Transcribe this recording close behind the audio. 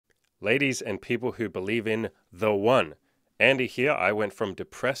Ladies and people who believe in the one. Andy here. I went from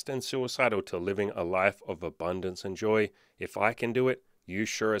depressed and suicidal to living a life of abundance and joy. If I can do it, you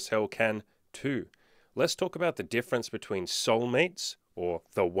sure as hell can too. Let's talk about the difference between soulmates or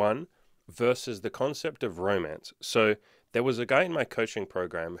the one versus the concept of romance. So there was a guy in my coaching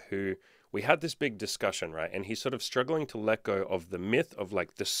program who we had this big discussion, right? And he's sort of struggling to let go of the myth of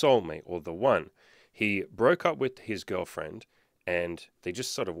like the soulmate or the one. He broke up with his girlfriend and they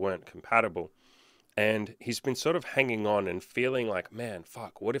just sort of weren't compatible. And he's been sort of hanging on and feeling like, man,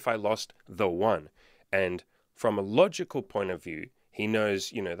 fuck, what if I lost the one? And from a logical point of view, he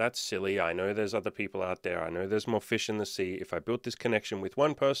knows, that's silly. I know there's other people out there. I know there's more fish in the sea. If I built this connection with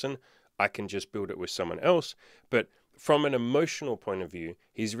one person, I can just build it with someone else. But from an emotional point of view,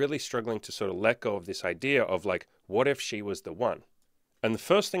 he's really struggling to sort of let go of this idea of like, what if she was the one? And the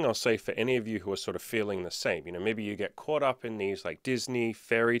first thing I'll say for any of you who are sort of feeling the same, maybe you get caught up in these like Disney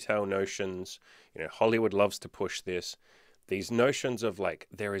fairy tale notions, Hollywood loves to push this, these notions of like,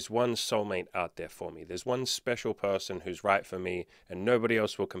 there is one soulmate out there for me. There's one special person who's right for me and nobody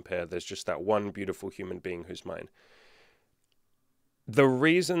else will compare. There's just that one beautiful human being who's mine. The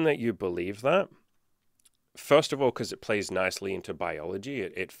reason that you believe that, first of all, because it plays nicely into biology,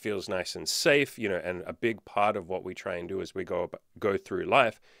 it feels nice and safe, and a big part of what we try and do as we go through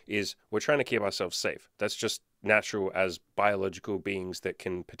life is we're trying to keep ourselves safe. That's just natural as biological beings that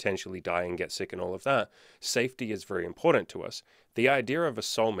can potentially die and get sick and all of that. Safety is very important to us. The idea of a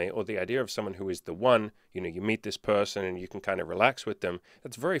soulmate or the idea of someone who is the one, you meet this person and you can kind of relax with them,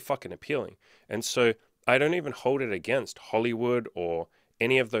 that's very fucking appealing. And so I don't even hold it against Hollywood or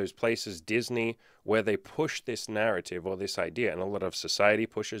any of those places, Disney, where they push this narrative or this idea, and a lot of society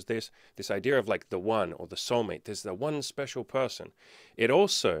pushes this idea of like the one or the soulmate. There's the one special person. It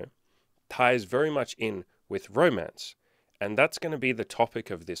also ties very much in with romance. And that's going to be the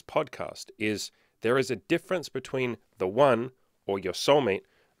topic of this podcast, is there is a difference between the one or your soulmate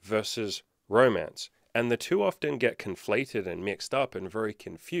versus romance. And the two often get conflated and mixed up and very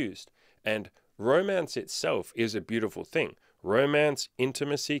confused. And romance itself is a beautiful thing. Romance,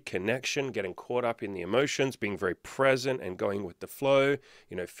 intimacy, connection, getting caught up in the emotions, being very present and going with the flow,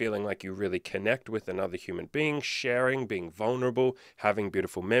 feeling like you really connect with another human being, sharing, being vulnerable, having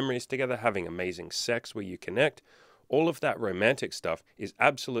beautiful memories together, having amazing sex where you connect. All of that romantic stuff is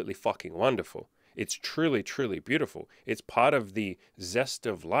absolutely fucking wonderful. It's truly, truly beautiful. It's part of the zest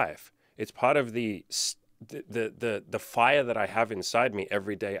of life. It's part of the fire that I have inside me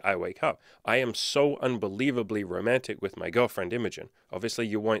every day I wake up. I am so unbelievably romantic with my girlfriend Imogen. Obviously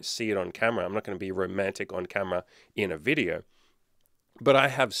you won't see it on camera. I'm not going to be romantic on camera in a video, but I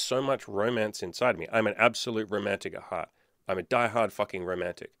have so much romance inside me. I'm an absolute romantic at heart. I'm a diehard fucking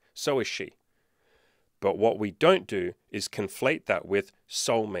romantic. So is she. But what we don't do is conflate that with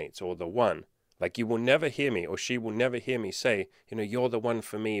soulmates or the one. Like, you will never hear me, or she will never hear me say, you're the one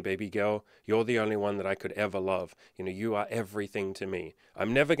for me, baby girl. You're the only one that I could ever love. You are everything to me.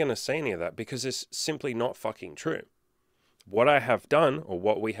 I'm never going to say any of that because it's simply not fucking true. What I have done, or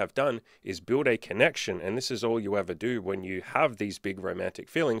what we have done, is build a connection. And this is all you ever do when you have these big romantic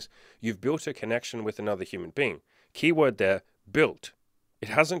feelings. You've built a connection with another human being. Keyword there, built. It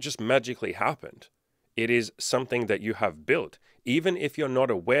hasn't just magically happened. It is something that you have built. Even if you're not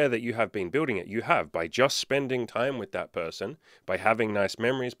aware that you have been building it, you have, by just spending time with that person, by having nice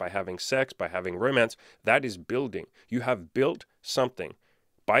memories, by having sex, by having romance. That is building. You have built something.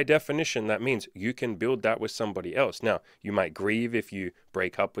 By definition, that means you can build that with somebody else. Now, you might grieve if you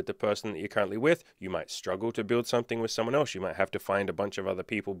break up with the person that you're currently with. You might struggle to build something with someone else. You might have to find a bunch of other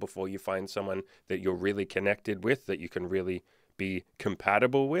people before you find someone that you're really connected with, that you can really be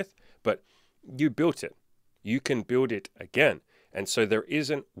compatible with. But you built it. You can build it again. And so there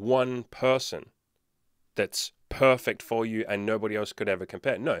isn't one person that's perfect for you and nobody else could ever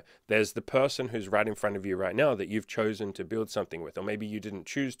compare. No, there's the person who's right in front of you right now that you've chosen to build something with. Or maybe you didn't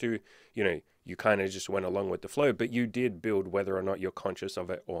choose to, you kind of just went along with the flow, but you did build whether or not you're conscious of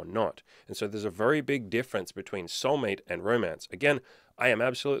it or not. And so there's a very big difference between soulmate and romance. Again, I am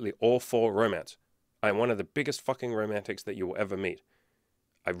absolutely all for romance. I am one of the biggest fucking romantics that you will ever meet.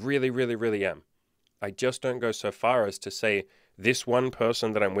 I really, really, really am. I just don't go so far as to say this one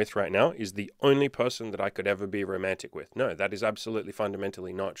person that I'm with right now is the only person that I could ever be romantic with. No, that is absolutely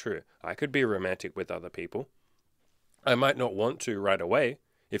fundamentally not true. I could be romantic with other people. I might not want to right away.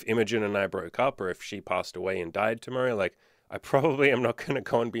 If Imogen and I broke up, or if she passed away and died tomorrow, I probably am not going to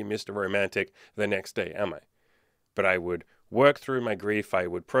go and be Mr. Romantic the next day, am I? But I would work through my grief. I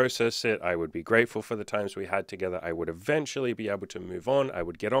would process it. I would be grateful for the times we had together. I would eventually be able to move on. I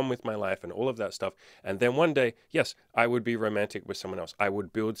would get on with my life and all of that stuff. And then one day, yes, I would be romantic with someone else. I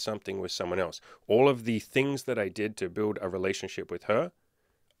would build something with someone else. All of the things that I did to build a relationship with her,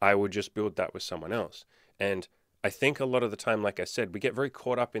 I would just build that with someone else. And I think a lot of the time, like I said, we get very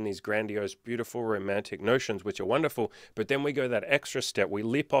caught up in these grandiose, beautiful, romantic notions, which are wonderful, but then we go that extra step. We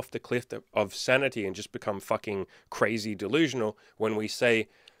leap off the cliff of sanity and just become fucking crazy delusional when we say,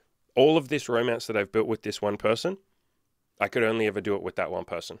 all of this romance that I've built with this one person, I could only ever do it with that one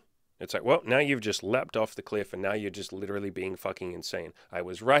person. It's like, well, now you've just leapt off the cliff and now you're just literally being fucking insane. I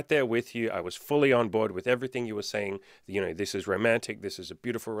was right there with you. I was fully on board with everything you were saying. You know, this is romantic. This is a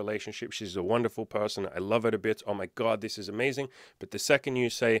beautiful relationship. She's a wonderful person. I love her to bits. Oh my God, this is amazing. But the second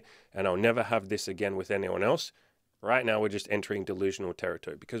you say, and I'll never have this again with anyone else, right now we're just entering delusional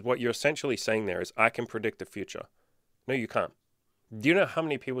territory. Because what you're essentially saying there is, I can predict the future. No, you can't. Do you know how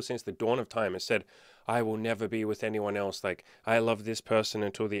many people since the dawn of time have said, I will never be with anyone else, like, I love this person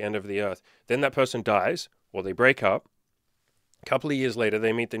until the end of the earth. Then that person dies, or they break up. A couple of years later,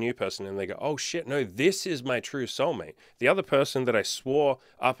 they meet the new person and they go, oh shit, no, this is my true soulmate. The other person that I swore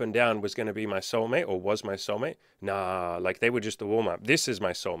up and down was going to be my soulmate or was my soulmate, nah, like they were just a warm-up. This is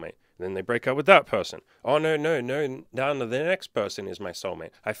my soulmate. Then they break up with that person. Oh, no, now the next person is my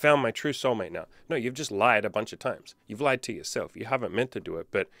soulmate. I found my true soulmate now. No, you've just lied a bunch of times. You've lied to yourself. You haven't meant to do it.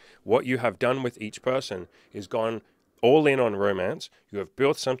 But what you have done with each person is gone all in on romance. You have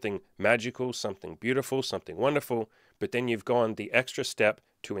built something magical, something beautiful, something wonderful. But then you've gone the extra step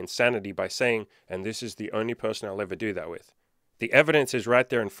to insanity by saying, and this is the only person I'll ever do that with. The evidence is right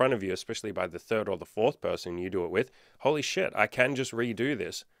there in front of you, especially by the third or the fourth person you do it with. Holy shit, I can just redo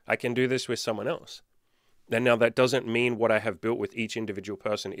this. I can do this with someone else. And now that doesn't mean what I have built with each individual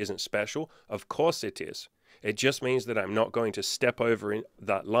person isn't special. Of course it is. It just means that I'm not going to step over in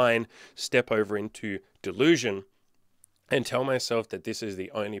that line, step over into delusion, and tell myself that this is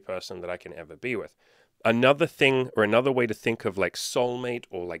the only person that I can ever be with. Another thing, or another way to think of like soulmate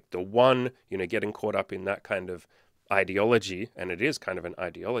or like the one, you know, getting caught up in that kind of ideology, and it is kind of an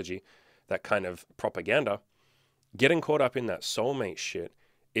ideology, that kind of propaganda, getting caught up in that soulmate shit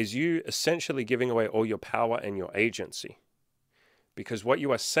is you essentially giving away all your power and your agency. Because what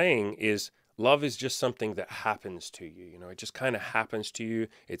you are saying is love is just something that happens to you. You know, it just kind of happens to you.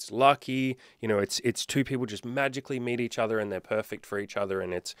 It's lucky. You know, it's two people just magically meet each other and they're perfect for each other,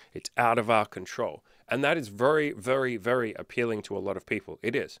 and it's out of our control. And that is very, very, very appealing to a lot of people.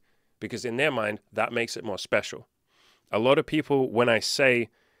 It is. Because in their mind, that makes it more special. A lot of people, when I say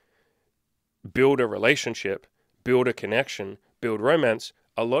build a relationship, build a connection, build romance,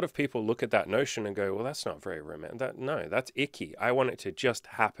 a lot of people look at that notion and go, well, that's not very romantic. No, that's icky. I want it to just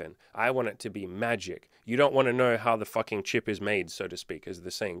happen. I want it to be magic. You don't want to know how the fucking chip is made, so to speak, as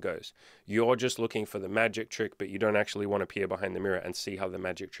the saying goes. You're just looking for the magic trick, but you don't actually want to peer behind the mirror and see how the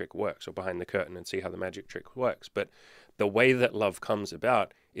magic trick works, or behind the curtain and see how the magic trick works. But the way that love comes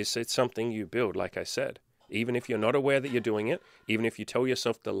about is it's something you build, like I said. Even if you're not aware that you're doing it, even if you tell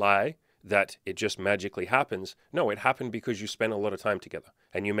yourself the lie that it just magically happens. No, it happened because you spent a lot of time together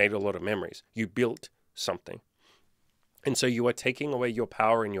and you made a lot of memories. You built something. And so you are taking away your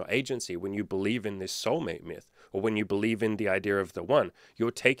power and your agency when you believe in this soulmate myth, or when you believe in the idea of the one. You're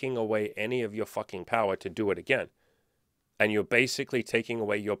taking away any of your fucking power to do it again. And you're basically taking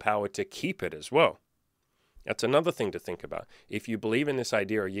away your power to keep it as well. That's another thing to think about. If you believe in this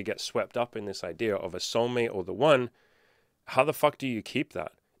idea, or you get swept up in this idea of a soulmate or the one, how the fuck do you keep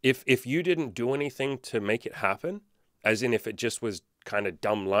that? If you didn't do anything to make it happen, as in if it just was kind of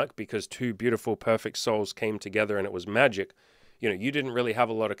dumb luck because two beautiful, perfect souls came together and it was magic, you know, you didn't really have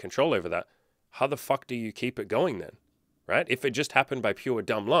a lot of control over that. How the fuck do you keep it going then? Right? If it just happened by pure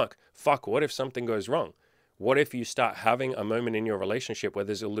dumb luck, fuck, what if something goes wrong? What if you start having a moment in your relationship where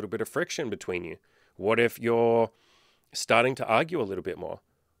there's a little bit of friction between you? What if you're starting to argue a little bit more?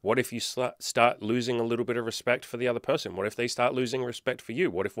 What if you start losing a little bit of respect for the other person? What if they start losing respect for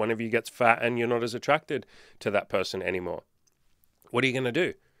you? What if one of you gets fat and you're not as attracted to that person anymore? What are you going to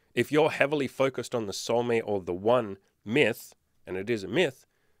do? If you're heavily focused on the soulmate or the one myth, and it is a myth,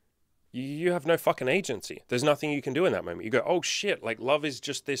 you have no fucking agency. There's nothing you can do in that moment. You go, oh shit, like love is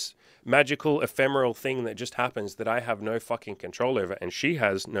just this magical, ephemeral thing that just happens that I have no fucking control over, and she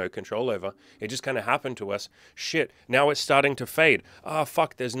has no control over. It just kind of happened to us. Shit, now it's starting to fade. Ah,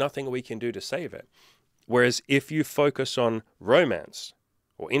 fuck, there's nothing we can do to save it. Whereas if you focus on romance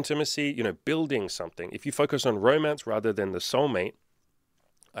or intimacy, you know, building something, if you focus on romance rather than the soulmate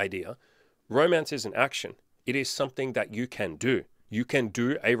idea, romance is an action. It is something that you can do. You can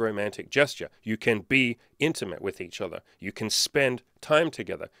do a romantic gesture. You can be intimate with each other. You can spend time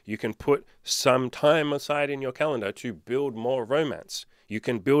together. You can put some time aside in your calendar to build more romance. You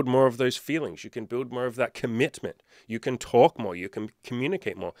can build more of those feelings. You can build more of that commitment. You can talk more. You can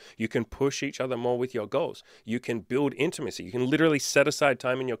communicate more. You can push each other more with your goals. You can build intimacy. You can literally set aside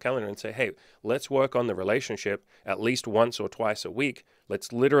time in your calendar and say, hey, let's work on the relationship at least once or twice a week.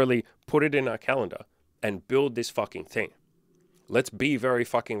 Let's literally put it in our calendar and build this fucking thing. Let's be very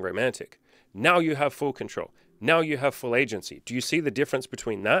fucking romantic. Now you have full control. Now you have full agency. Do you see the difference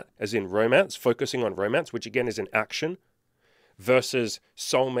between that, as in romance, focusing on romance, which again is an action, versus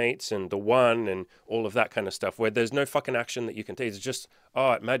soulmates and the one and all of that kind of stuff, where there's no fucking action that you can take. It's just,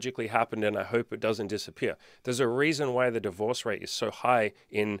 oh, it magically happened and I hope it doesn't disappear. There's a reason why the divorce rate is so high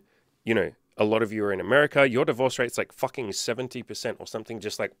in, you know, a lot of you are in America. Your divorce rate's like fucking 70% or something,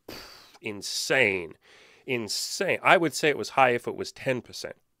 just like insane. Insane. I would say it was high if it was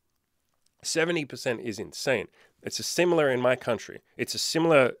 10%. 70% is insane. It's a similar in my country. It's a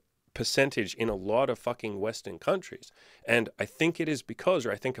similar percentage in a lot of fucking Western countries. And I think it is because,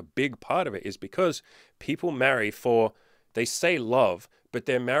 or I think a big part of it is because people marry for, they say love, but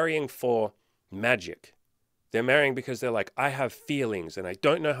they're marrying for magic. They're marrying because they're like, I have feelings and I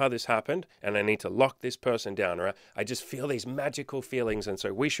don't know how this happened and I need to lock this person down, or I just feel these magical feelings and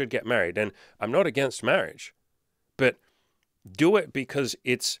so we should get married. And I'm not against marriage, but do it because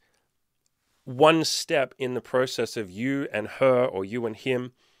it's one step in the process of you and her or you and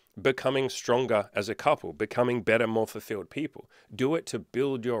him becoming stronger as a couple, becoming better, more fulfilled people. Do it to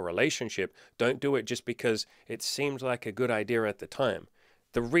build your relationship. Don't do it just because it seemed like a good idea at the time.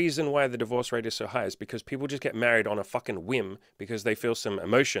 The reason why the divorce rate is so high is because people just get married on a fucking whim because they feel some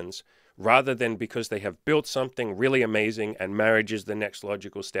emotions rather than because they have built something really amazing and marriage is the next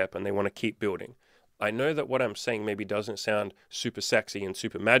logical step and they want to keep building. I know that what I'm saying maybe doesn't sound super sexy and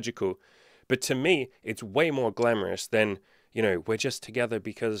super magical, but to me, it's way more glamorous than, you know, we're just together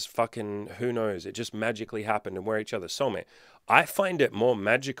because fucking who knows, it just magically happened and we're each other's soulmate. I find it more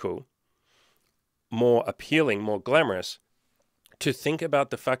magical, more appealing, more glamorous to think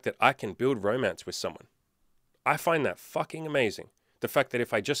about the fact that I can build romance with someone. I find that fucking amazing. The fact that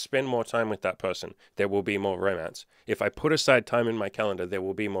if I just spend more time with that person, there will be more romance. If I put aside time in my calendar, there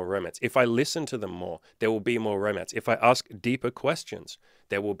will be more romance. If I listen to them more, there will be more romance. If I ask deeper questions,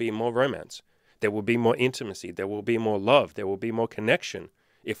 there will be more romance. There will be more intimacy. There will be more love. There will be more connection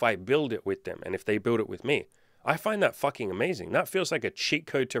if I build it with them and if they build it with me. I find that fucking amazing. That feels like a cheat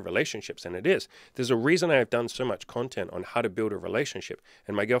code to relationships, and it is. There's a reason I have done so much content on how to build a relationship,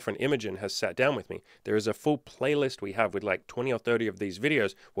 and my girlfriend Imogen has sat down with me. There is a full playlist we have with like 20 or 30 of these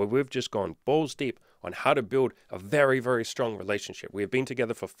videos where we've just gone balls deep on how to build a very, very strong relationship. We have been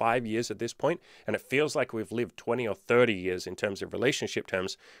together for 5 years at this point, and it feels like we've lived 20 or 30 years in terms of relationship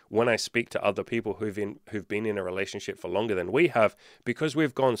terms when I speak to other people who've been in a relationship for longer than we have, because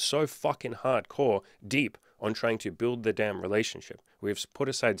we've gone so fucking hardcore deep on trying to build the damn relationship. We've put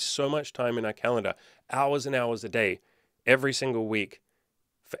aside so much time in our calendar, hours and hours a day, every single week,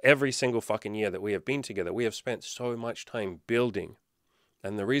 for every single fucking year that we have been together. We have spent so much time building.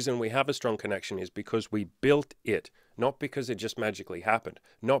 And the reason we have a strong connection is because we built it, not because it just magically happened,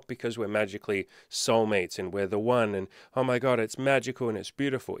 not because we're magically soulmates and we're the one and, oh my God, it's magical and it's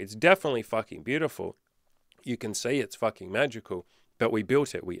beautiful. It's definitely fucking beautiful. You can say it's fucking magical, but we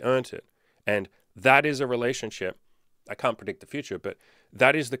built it, we earned it. And that is a relationship. I can't predict the future, but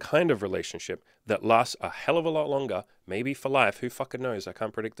that is the kind of relationship that lasts a hell of a lot longer, maybe for life. Who fucking knows? I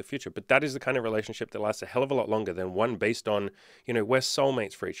can't predict the future, but that is the kind of relationship that lasts a hell of a lot longer than one based on, you know, we're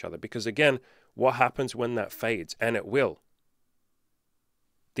soulmates for each other. Because again, what happens when that fades? And it will.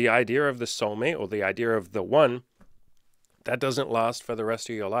 The idea of the soulmate or the idea of the one, that doesn't last for the rest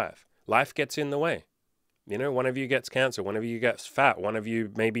of your life. Life gets in the way. You know, one of you gets cancer, one of you gets fat, one of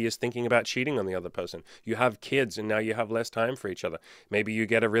you maybe is thinking about cheating on the other person. You have kids and now you have less time for each other. Maybe you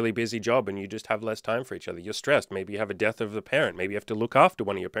get a really busy job and you just have less time for each other. You're stressed. Maybe you have a death of a parent. Maybe you have to look after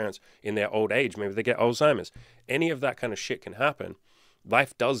one of your parents in their old age. Maybe they get Alzheimer's. Any of that kind of shit can happen.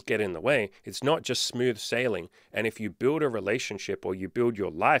 Life does get in the way. It's not just smooth sailing. And if you build a relationship or you build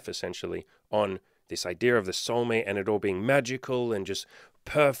your life essentially on this idea of the soulmate and it all being magical and just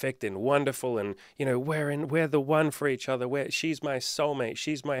perfect and wonderful and, you know, we're the one for each other. She's my soulmate.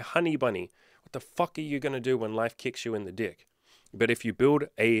 She's my honey bunny. What the fuck are you going to do when life kicks you in the dick? But if you build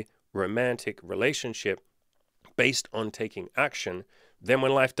a romantic relationship based on taking action, then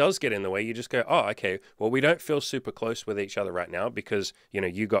when life does get in the way, you just go, oh, okay, well, we don't feel super close with each other right now because, you know,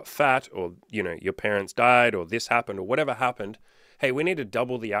 you got fat or, you know, your parents died or this happened or whatever happened. Hey, we need to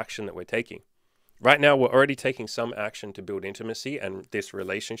double the action that we're taking. Right now, we're already taking some action to build intimacy and this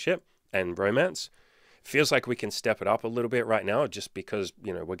relationship and romance. Feels like we can step it up a little bit right now just because,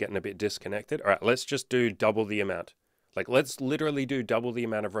 we're getting a bit disconnected. All right, let's just do double the amount. Like, let's literally do double the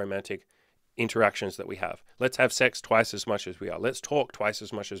amount of romantic interactions that we have. Let's have sex twice as much as we are. Let's talk twice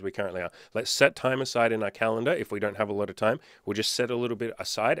as much as we currently are. Let's set time aside in our calendar. If we don't have a lot of time, we'll just set a little bit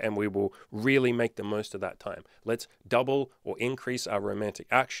aside and we will really make the most of that time. Let's double or increase our romantic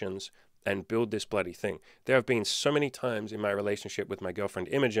actions and build this bloody thing. There have been so many times in my relationship with my girlfriend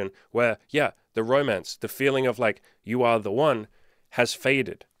Imogen where, the romance, the feeling of like, you are the one, has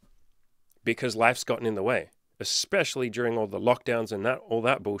because life's gotten in the way, especially during all the lockdowns and all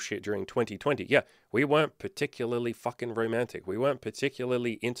that bullshit during 2020. Yeah, we weren't particularly fucking romantic. We weren't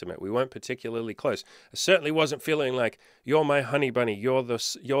particularly intimate. We weren't particularly close. I certainly wasn't feeling like, you're my honey bunny, you're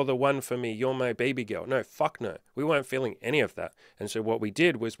the one for me, you're my baby girl. No, fuck no. We weren't feeling any of that. And so what we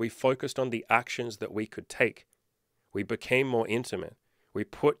did was we focused on the actions that we could take. We became more intimate. We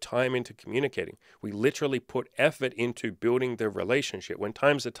put time into communicating. We literally put effort into building the relationship. When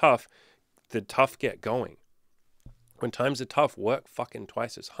times are tough, the tough get going. When times are tough, work fucking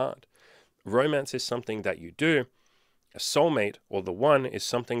twice as hard. Romance is something that you do. A soulmate or the one is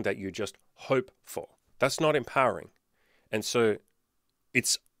something that you just hope for. That's not empowering. And so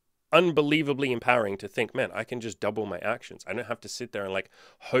it's unbelievably empowering to think, man, I can just double my actions. I don't have to sit there and like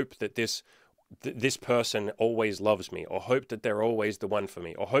hope that this person always loves me, or hope that they're always the one for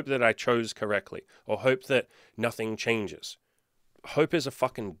me, or hope that I chose correctly, or hope that nothing changes. Hope is a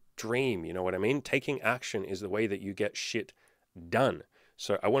fucking dream, you know what I mean? Taking action is the way that you get shit done.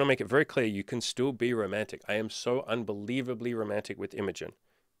 So I want to make it very clear, you can still be romantic. I am so unbelievably romantic with Imogen.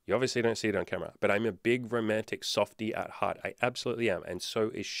 You obviously don't see it on camera, but I'm a big romantic softie at heart. I absolutely am, and so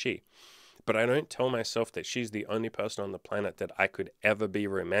is she. But I don't tell myself that she's the only person on the planet that I could ever be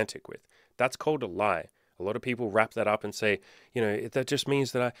romantic with. That's called a lie. A lot of people wrap that up and say, that just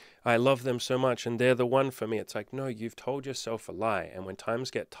means that I love them so much and they're the one for me. It's like, no, you've told yourself a lie. And when times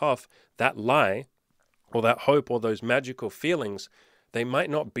get tough, that lie or that hope or those magical feelings, they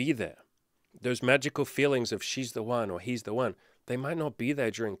might not be there. Those magical feelings of she's the one or he's the one, they might not be there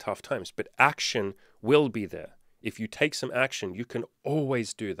during tough times, but action will be there. If you take some action, you can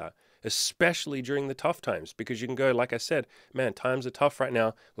always do that, especially during the tough times, because you can go, like I said, man, times are tough right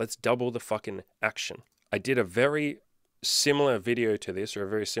now. Let's double the fucking action. I did a very similar video to this, or a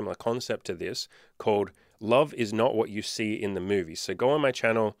very similar concept to this, called Love is Not What You See in the Movies. So go on my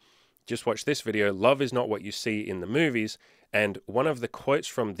channel, just watch this video, Love is Not What You See in the Movies. And one of the quotes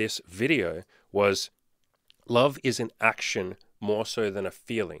from this video was, love is an action more so than a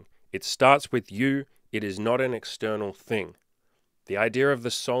feeling. It starts with you. It is not an external thing. The idea of the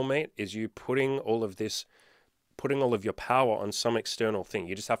soulmate is you putting all of your power on some external thing.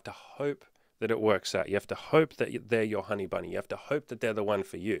 You just have to hope that it works out. You have to hope that they're your honey bunny. You have to hope that they're the one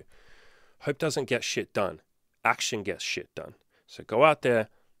for you. Hope doesn't get shit done. Action gets shit done. So go out there,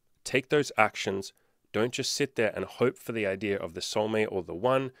 take those actions. Don't just sit there and hope for the idea of the soulmate or the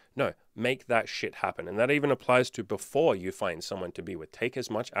one. No, make that shit happen. And that even applies to before you find someone to be with. Take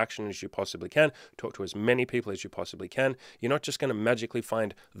as much action as you possibly can. Talk to as many people as you possibly can. You're not just going to magically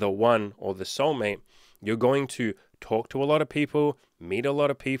find the one or the soulmate. You're going to talk to a lot of people, meet a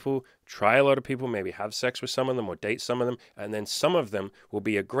lot of people, try a lot of people, maybe have sex with some of them or date some of them, and then some of them will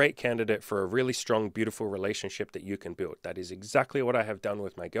be a great candidate for a really strong, beautiful relationship that you can build. That is exactly what I have done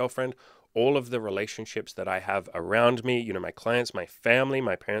with my girlfriend. All of the relationships that I have around me, my clients, my family,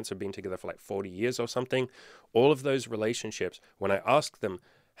 my parents have been together for like 40 years or something. All of those relationships, when I ask them,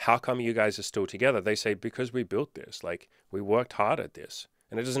 how come you guys are still together? They say, because we built this, like we worked hard at this.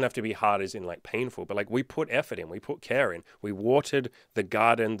 And it doesn't have to be hard as in like painful, but like we put effort in, we put care in. We watered the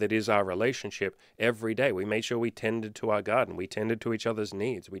garden that is our relationship every day. We made sure we tended to our garden. We tended to each other's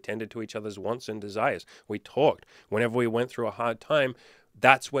needs. We tended to each other's wants and desires. We talked. Whenever we went through a hard time,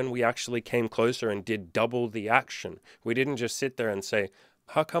 that's when we actually came closer and did double the action. We didn't just sit there and say,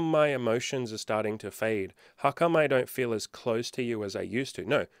 how come my emotions are starting to fade? How come I don't feel as close to you as I used to?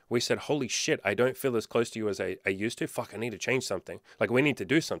 No, we said, holy shit, I don't feel as close to you as I used to. Fuck, I need to change something. Like, we need to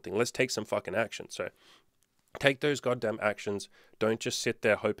do something. Let's take some fucking action. So take those goddamn actions. Don't just sit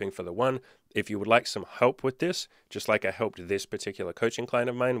there hoping for the one. If you would like some help with this, just like I helped this particular coaching client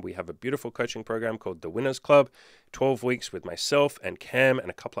of mine, we have a beautiful coaching program called the Winners Club, 12 weeks with myself and Cam and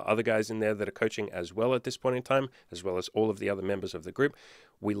a couple of other guys in there that are coaching as well at this point in time, as well as all of the other members of the group.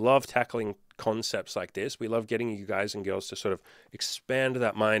 We love tackling concepts like this. We love getting you guys and girls to sort of expand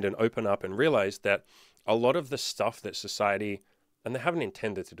that mind and open up and realize that a lot of the stuff that society, and they haven't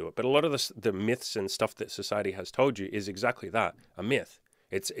intended to do it, but a lot of the myths and stuff that society has told you is exactly that, a myth.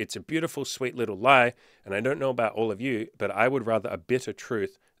 It's a beautiful, sweet little lie, and I don't know about all of you, but I would rather a bitter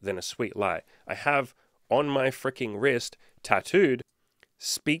truth than a sweet lie. I have on my freaking wrist tattooed,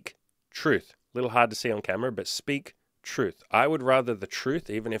 speak truth. A little hard to see on camera, but speak truth. I would rather the truth,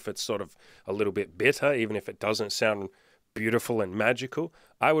 even if it's sort of a little bit bitter, even if it doesn't sound beautiful and magical.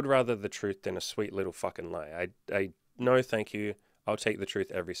 I would rather the truth than a sweet little fucking lie. I no thank you. I'll take the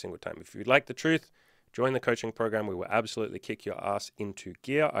truth every single time. If you'd like the truth, join the coaching program. We will absolutely kick your ass into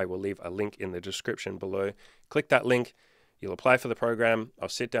gear. I will leave a link in the description below. Click that link. You'll apply for the program. I'll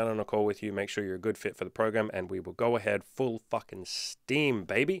sit down on a call with you, make sure you're a good fit for the program, and we will go ahead full fucking steam,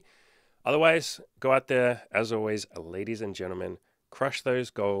 baby. Otherwise, go out there, as always, ladies and gentlemen, crush those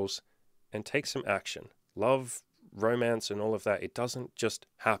goals and take some action. Love, romance, and all of that, it doesn't just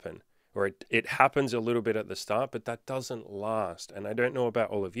happen. Or it happens a little bit at the start, but that doesn't last. And I don't know about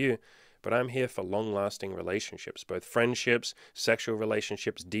all of you, but I'm here for long-lasting relationships, both friendships, sexual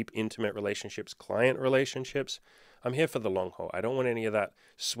relationships, deep, intimate relationships, client relationships. I'm here for the long haul. I don't want any of that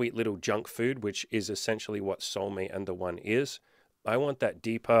sweet little junk food, which is essentially what soulmate and the one is. I want that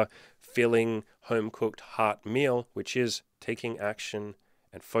deeper, filling, home-cooked heart meal, which is taking action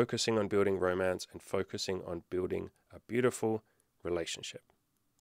and focusing on building romance and focusing on building a beautiful relationship.